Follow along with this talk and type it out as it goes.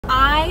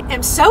I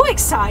am so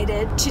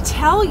excited to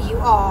tell you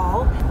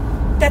all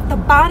that the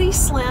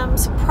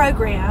BodySlims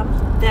program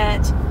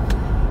that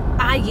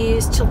I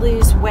use to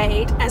lose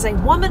weight as a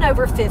woman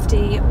over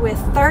 50 with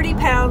 30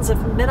 pounds of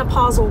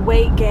menopausal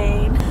weight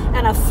gain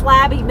and a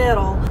flabby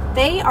middle,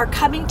 they are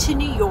coming to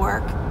New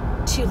York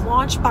to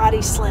launch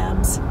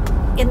BodySlims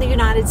in the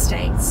United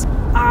States.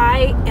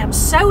 I am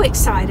so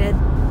excited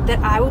that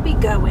I will be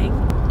going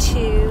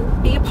to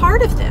be a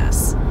part of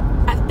this.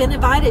 I've been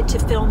invited to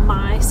film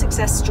my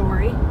success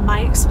story,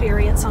 my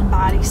experience on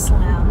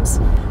BodySlims,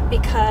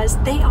 because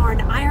they are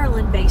an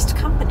Ireland-based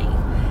company,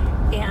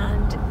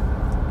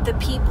 and the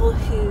people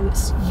who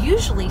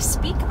usually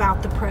speak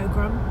about the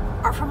program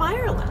are from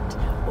Ireland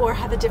or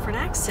have a different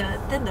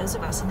accent than those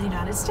of us in the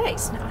United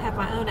States. Now, I have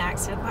my own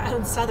accent, my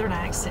own Southern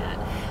accent,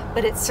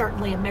 but it's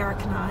certainly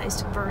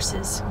Americanized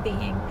versus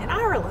being in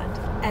Ireland.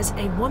 As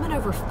a woman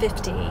over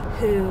 50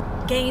 who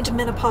gained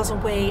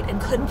menopausal weight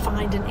and couldn't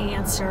find an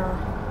answer,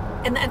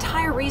 and the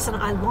entire reason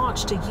I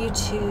launched a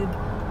YouTube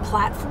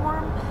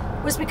platform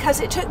was because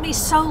it took me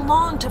so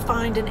long to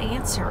find an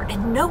answer,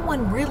 and no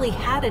one really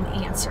had an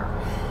answer.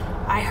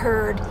 I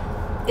heard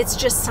it's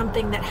just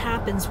something that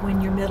happens when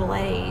you're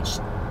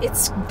middle-aged.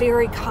 It's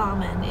very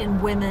common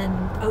in women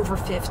over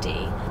 50.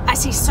 I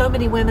see so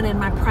many women in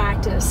my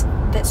practice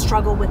that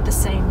struggle with the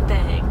same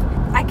thing.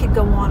 I could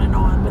go on and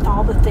on with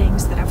all the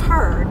things that I've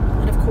heard.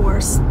 And of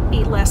course,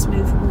 eat less,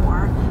 move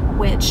more,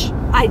 which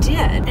I did,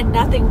 and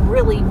nothing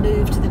really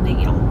moved the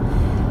needle.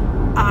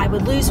 I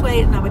would lose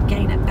weight and I would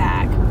gain it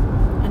back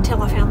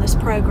until I found this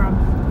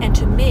program. And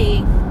to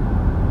me,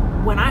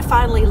 when I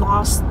finally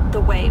lost the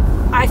weight,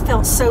 I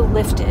felt so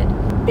lifted.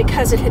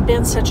 Because it had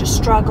been such a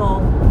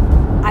struggle,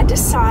 I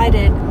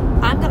decided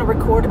I'm going to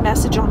record a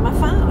message on my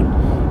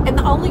phone. And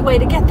the only way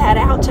to get that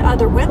out to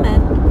other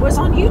women was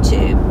on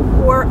YouTube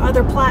or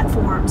other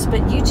platforms.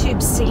 But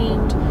YouTube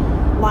seemed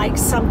like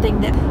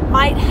something that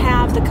might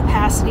have the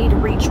capacity to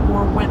reach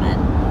more women.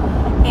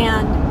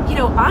 And, you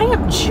know, I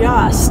am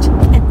just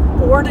an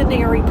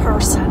ordinary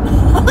person.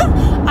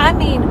 I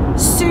mean,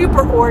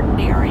 super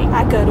ordinary.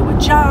 I go to a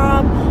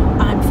job.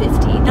 I'm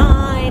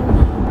 59.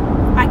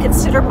 I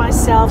consider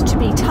myself to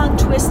be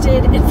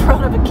tongue-twisted in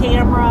front of a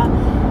camera.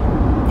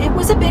 It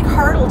was a big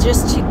hurdle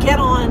just to get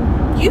on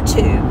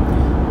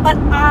YouTube, but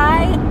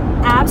I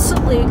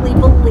absolutely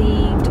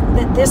believed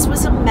that this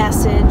was a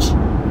message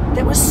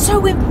that was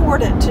so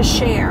important to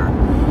share.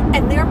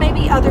 And there may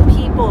be other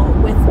people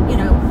with, you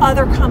know,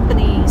 other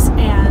companies,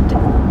 and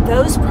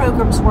those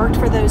programs worked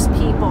for those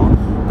people.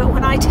 But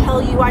when I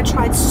tell you I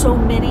tried so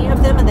many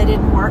of them and they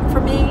didn't work for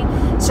me,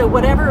 so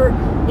whatever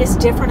is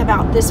different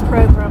about this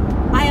program,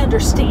 I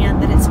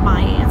understand that it's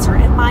my answer,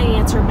 and my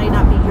answer may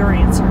not be your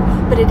answer,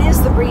 but it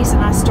is the reason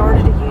I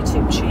started a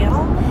YouTube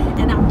channel.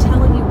 And I'm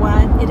telling you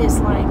what, it is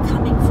like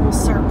coming full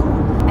circle.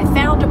 I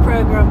found a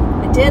program,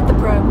 I did the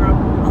program,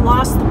 I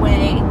lost the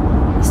weight,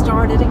 I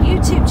started a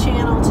YouTube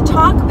channel to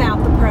talk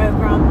about the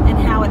program and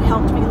how it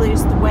helped me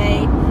lose the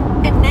weight.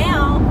 And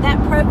now that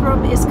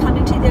program is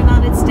coming to the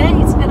United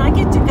States and I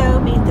get to go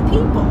meet the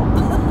people.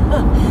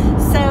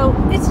 So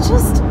it's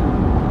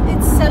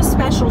so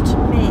special to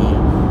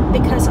me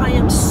because I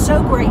am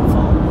so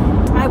grateful.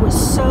 I was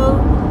so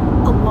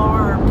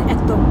alarmed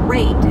at the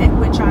rate at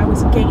which I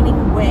was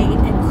gaining weight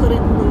and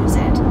couldn't lose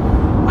it.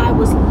 I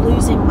was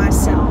losing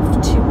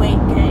myself to weight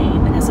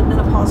gain as a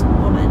menopausal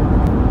woman.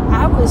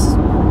 I was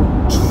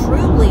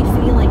truly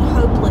feeling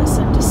hopeless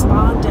and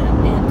despondent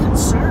and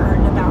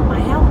concerned about my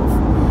health.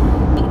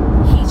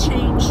 He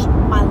changed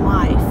my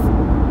life.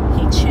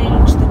 He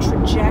changed the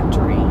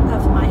trajectory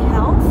of my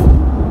health,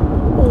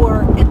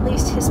 or at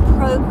least his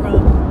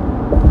program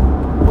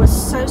was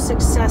so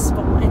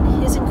successful,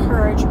 and his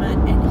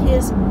encouragement and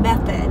his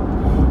method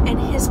and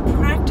his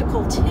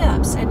practical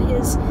tips and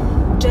his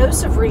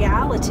dose of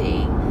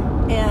reality.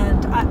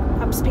 And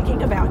I'm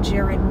speaking about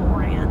Jared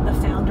Moran, the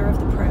founder of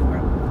the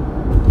program.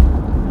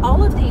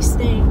 All of these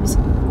things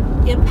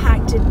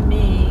impacted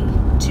me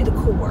to the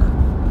core,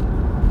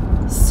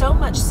 so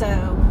much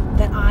so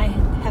that I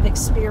have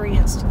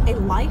experienced a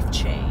life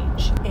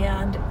change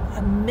and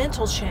a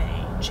mental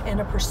change and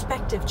a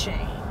perspective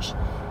change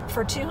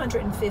for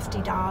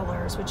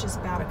 $250, which is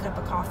about a cup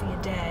of coffee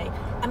a day.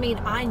 I mean,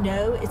 I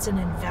know it's an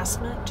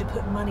investment to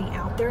put money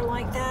out there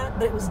like that,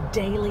 but it was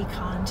daily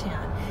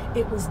content.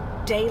 It was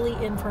daily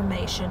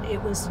information.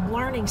 It was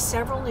learning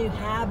several new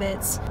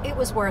habits. It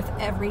was worth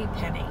every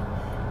penny.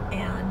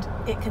 And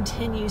it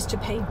continues to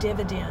pay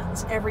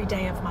dividends every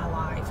day of my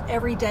life.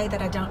 Every day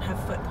that I don't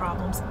have foot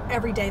problems,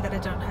 every day that I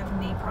don't have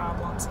knee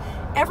problems,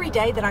 every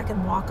day that I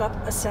can walk up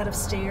a set of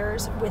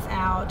stairs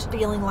without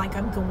feeling like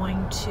I'm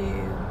going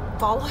to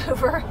fall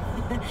over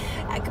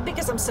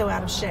because I'm so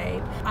out of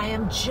shape. I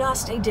am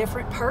just a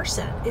different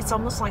person. It's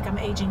almost like I'm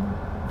aging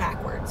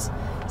backwards.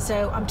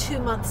 So I'm 2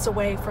 months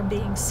away from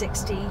being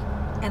 60,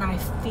 and I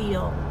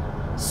feel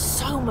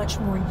so much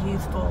more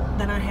youthful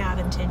than I have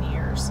in 10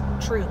 years,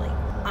 truly.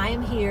 I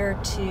am here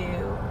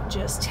to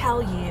just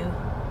tell you,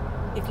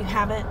 if you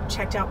haven't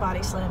checked out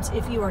BodySlims,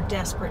 if you are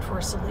desperate for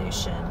a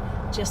solution,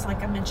 just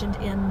like I mentioned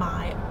in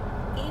my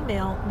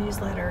email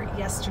newsletter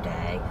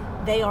yesterday.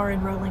 They are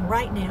enrolling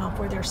right now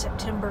for their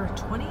September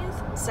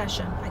 20th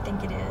session, I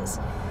think it is.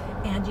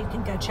 And you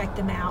can go check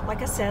them out.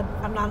 Like I said,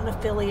 I'm not an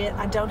affiliate.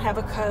 I don't have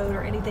a code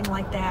or anything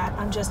like that.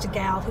 I'm just a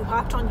gal who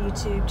hopped on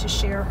YouTube to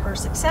share her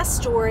success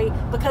story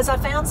because I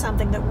found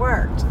something that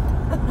worked.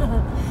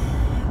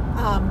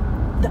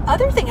 The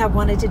other thing I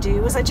wanted to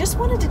do was I just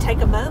wanted to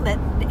take a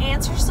moment and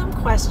answer some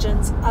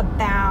questions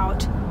about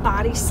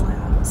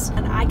BodySlims.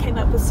 And I came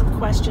up with some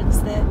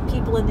questions that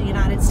people in the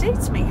United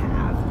States may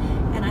have,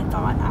 and I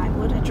thought I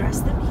would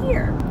address them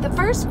here. The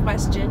first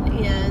question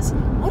is,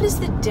 what is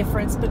the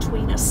difference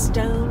between a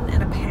stone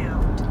and a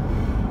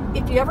pound?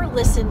 If you ever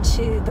listen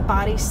to the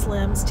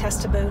BodySlims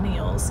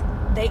testimonials,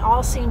 they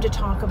all seem to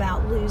talk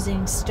about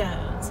losing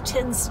stones,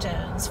 10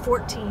 stones,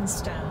 14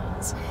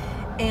 stones,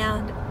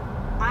 and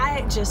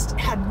I just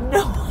had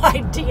no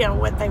idea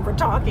what they were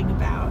talking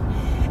about.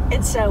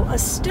 And so a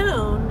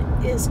stone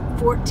is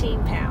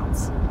 14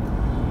 pounds.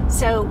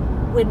 So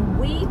when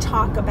we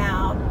talk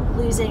about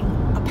losing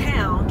a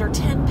pound or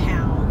 10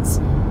 pounds,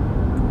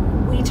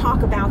 we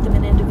talk about them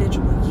in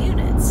individual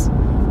units.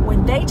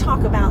 When they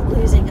talk about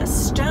losing a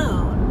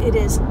stone, it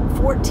is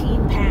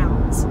 14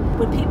 pounds.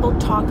 When people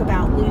talk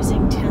about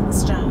losing 10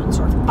 stones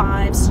or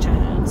 5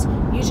 stones,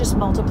 you just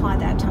multiply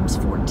that times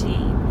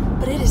 14.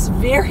 But it is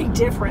very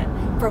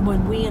different from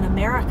when we in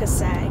America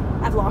say,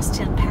 I've lost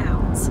 10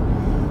 pounds.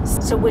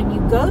 So when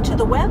you go to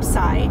the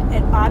website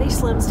at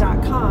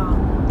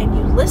BodySlims.com and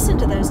you listen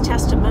to those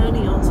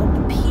testimonials of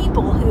the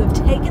people who have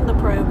taken the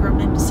program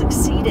and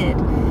succeeded,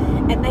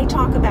 and they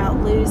talk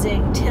about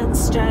losing 10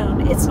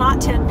 stone, it's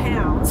not 10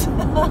 pounds.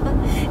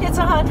 It's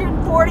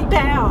 140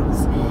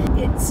 pounds.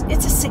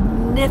 It's a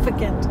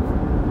significant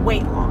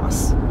weight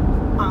loss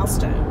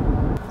milestone.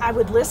 I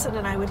would listen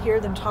and I would hear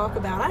them talk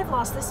about, I've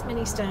lost this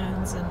many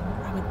stones, and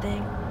I would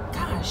think,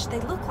 gosh, they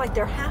look like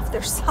they're half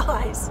their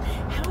size.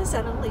 How is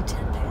that only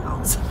 10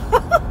 pounds?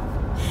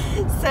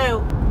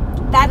 So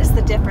that is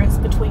the difference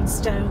between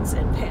stones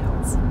and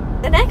pounds.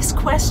 The next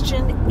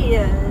question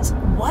is,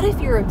 what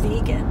if you're a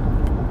vegan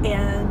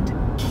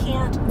and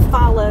can't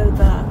follow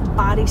the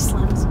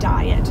BodySlims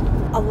diet?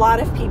 A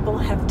lot of people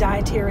have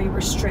dietary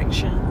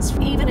restrictions.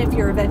 Even if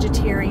you're a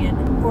vegetarian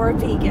or a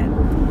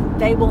vegan,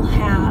 they will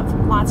have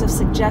lots of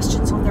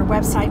suggestions on their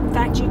website. In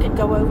fact, you can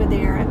go over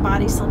there at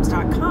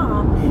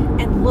BodySlims.com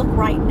and look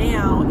right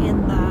now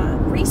in the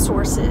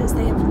resources.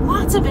 They have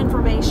lots of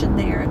information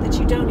there that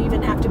you don't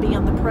even have to be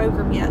on the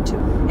program yet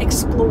to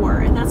explore.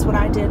 And that's what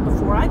I did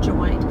before I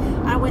joined.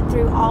 I went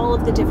through all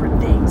of the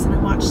different things and I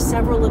watched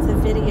several of the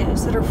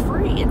videos that are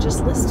free and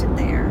just listed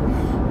there,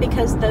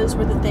 because those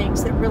were the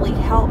things that really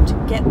helped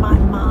get my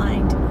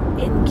mind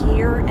in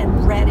gear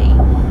and ready,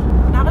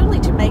 not only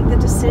to make the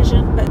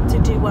decision, but to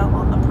do well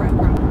on the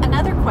program.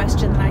 Another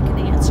question that I can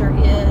answer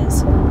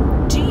is,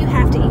 do you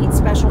have to eat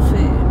special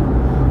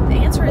food? The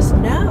answer is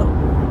no.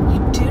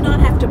 You do not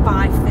have to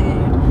buy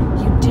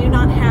food. You do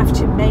not have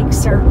to make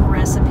certain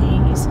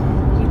recipes.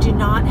 You do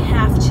not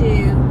have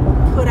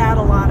to put out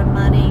a lot of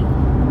money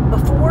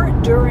before,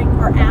 during,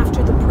 or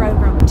after the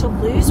program to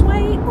lose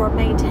weight or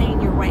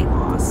maintain your weight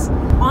loss.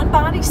 On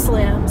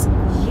BodySlims,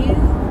 you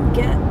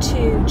get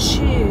to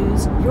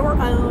choose your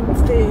own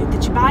food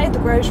that you buy at the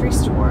grocery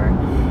store,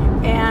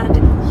 and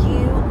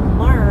you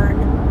learn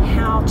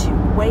how to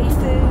weigh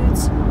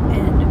foods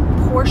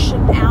and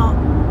portion out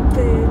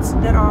foods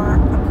that are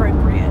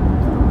appropriate.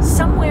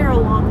 Somewhere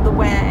along the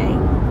way,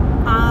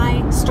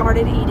 I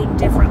started eating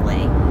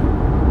differently.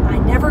 I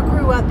never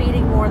grew up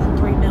eating more than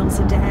 3 meals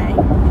a day.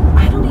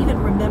 I don't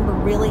even remember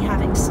really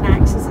having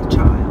snacks as a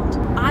child.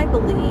 I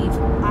believe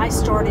I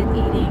started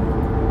eating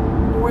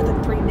more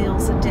than 3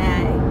 meals a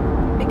day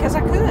because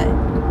I could.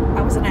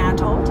 I was an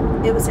adult.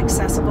 It was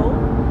accessible.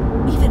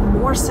 Even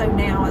more so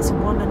now as a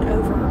woman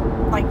over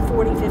like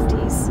 40,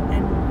 50s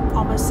and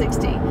almost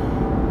 60.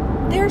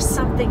 There's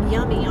something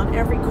yummy on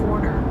every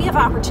corner. We have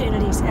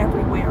opportunities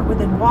everywhere,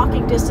 within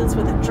walking distance,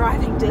 within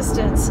driving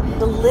distance,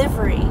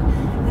 delivery.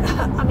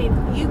 I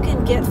mean, you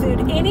can get food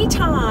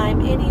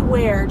anytime,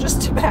 anywhere,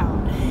 just about.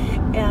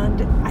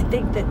 And I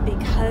think that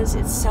because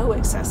it's so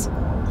accessible,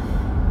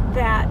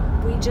 that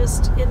we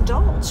just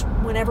indulge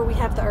whenever we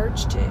have the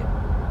urge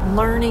to.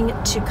 Learning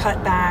to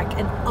cut back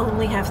and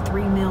only have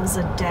 3 meals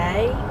a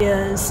day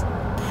is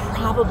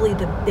probably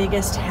the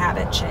biggest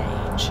habit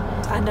change.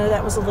 I know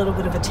that was a little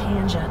bit of a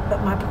tangent,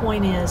 but my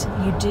point is,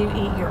 you do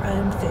eat your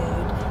own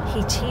food.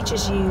 He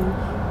teaches you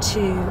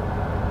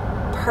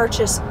to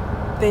purchase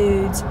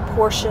foods,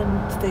 portion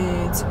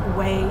foods,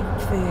 weigh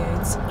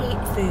foods, eat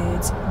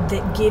foods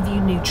that give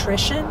you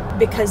nutrition,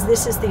 because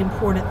this is the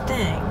important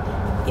thing.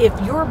 If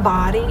your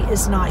body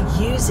is not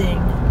using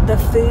the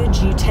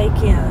foods you take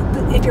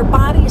in, if your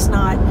body is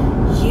not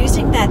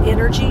using that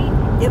energy,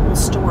 it will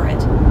store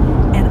it.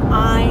 And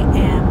I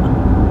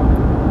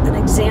am an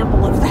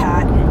example of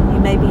that, and you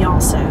may be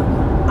also.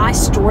 I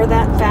store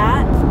that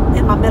fat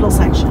in my middle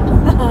section.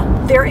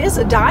 There is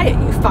a diet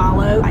you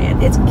follow.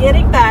 It's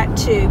getting back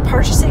to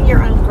purchasing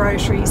your own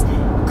groceries,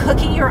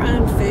 cooking your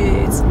own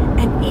foods,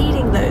 and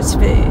eating those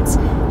foods.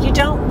 You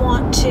don't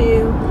want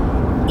to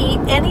eat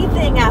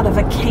anything out of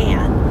a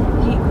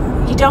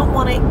can. You don't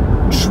want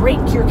to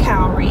drink your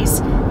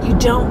calories. You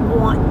don't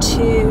want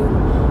to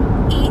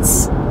eat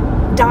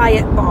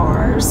diet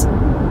bars.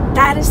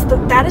 That is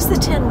the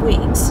 10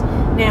 weeks.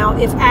 Now,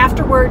 if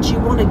afterwards you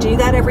want to do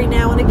that every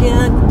now and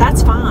again,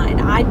 that's fine.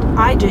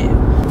 I do.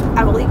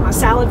 I will eat my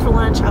salad for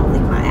lunch. I will eat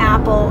my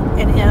apple.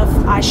 And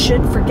if I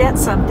should forget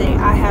something,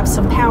 I have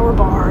some power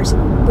bars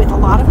with a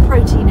lot of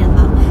protein in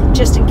them,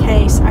 just in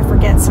case I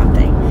forget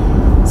something.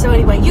 So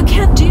anyway, you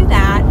can do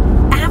that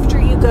after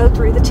you go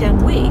through the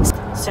 10 weeks.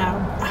 So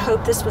I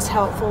hope this was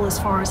helpful as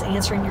far as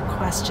answering your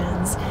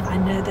questions. I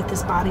know that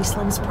this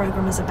BodySlims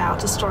program is about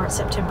to start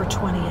September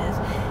 20th.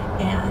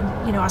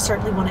 And, you know, I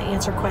certainly want to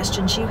answer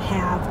questions you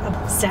have.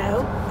 So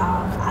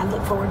I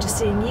look forward to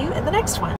seeing you in the next one.